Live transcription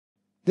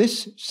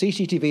This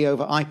CCTV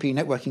over IP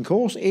networking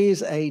course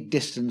is a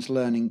distance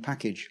learning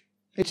package.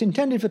 It's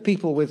intended for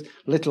people with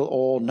little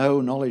or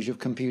no knowledge of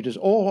computers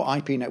or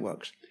IP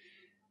networks,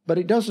 but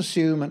it does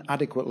assume an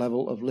adequate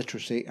level of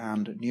literacy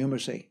and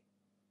numeracy.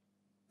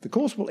 The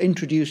course will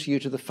introduce you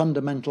to the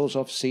fundamentals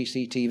of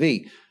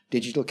CCTV,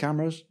 digital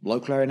cameras,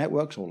 local area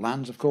networks, or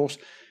LANs of course,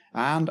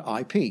 and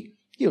IP.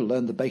 You'll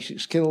learn the basic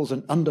skills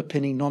and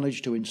underpinning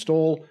knowledge to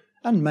install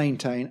and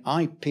maintain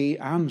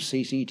IP and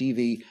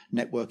CCTV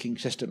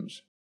networking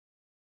systems.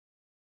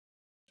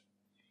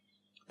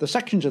 The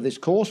sections of this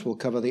course will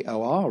cover the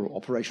OR, or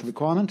operational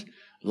requirement,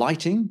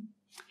 lighting,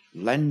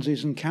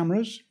 lenses and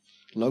cameras,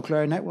 local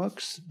area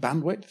networks,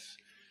 bandwidth,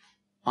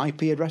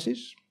 IP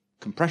addresses,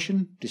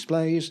 compression,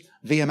 displays,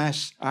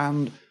 VMS,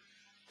 and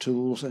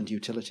tools and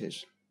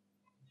utilities.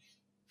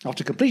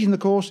 After completing the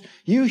course,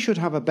 you should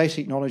have a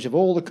basic knowledge of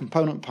all the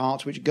component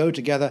parts which go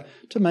together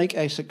to make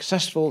a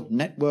successful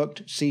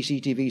networked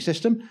CCTV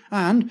system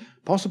and,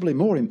 possibly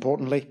more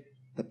importantly,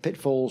 the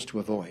pitfalls to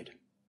avoid.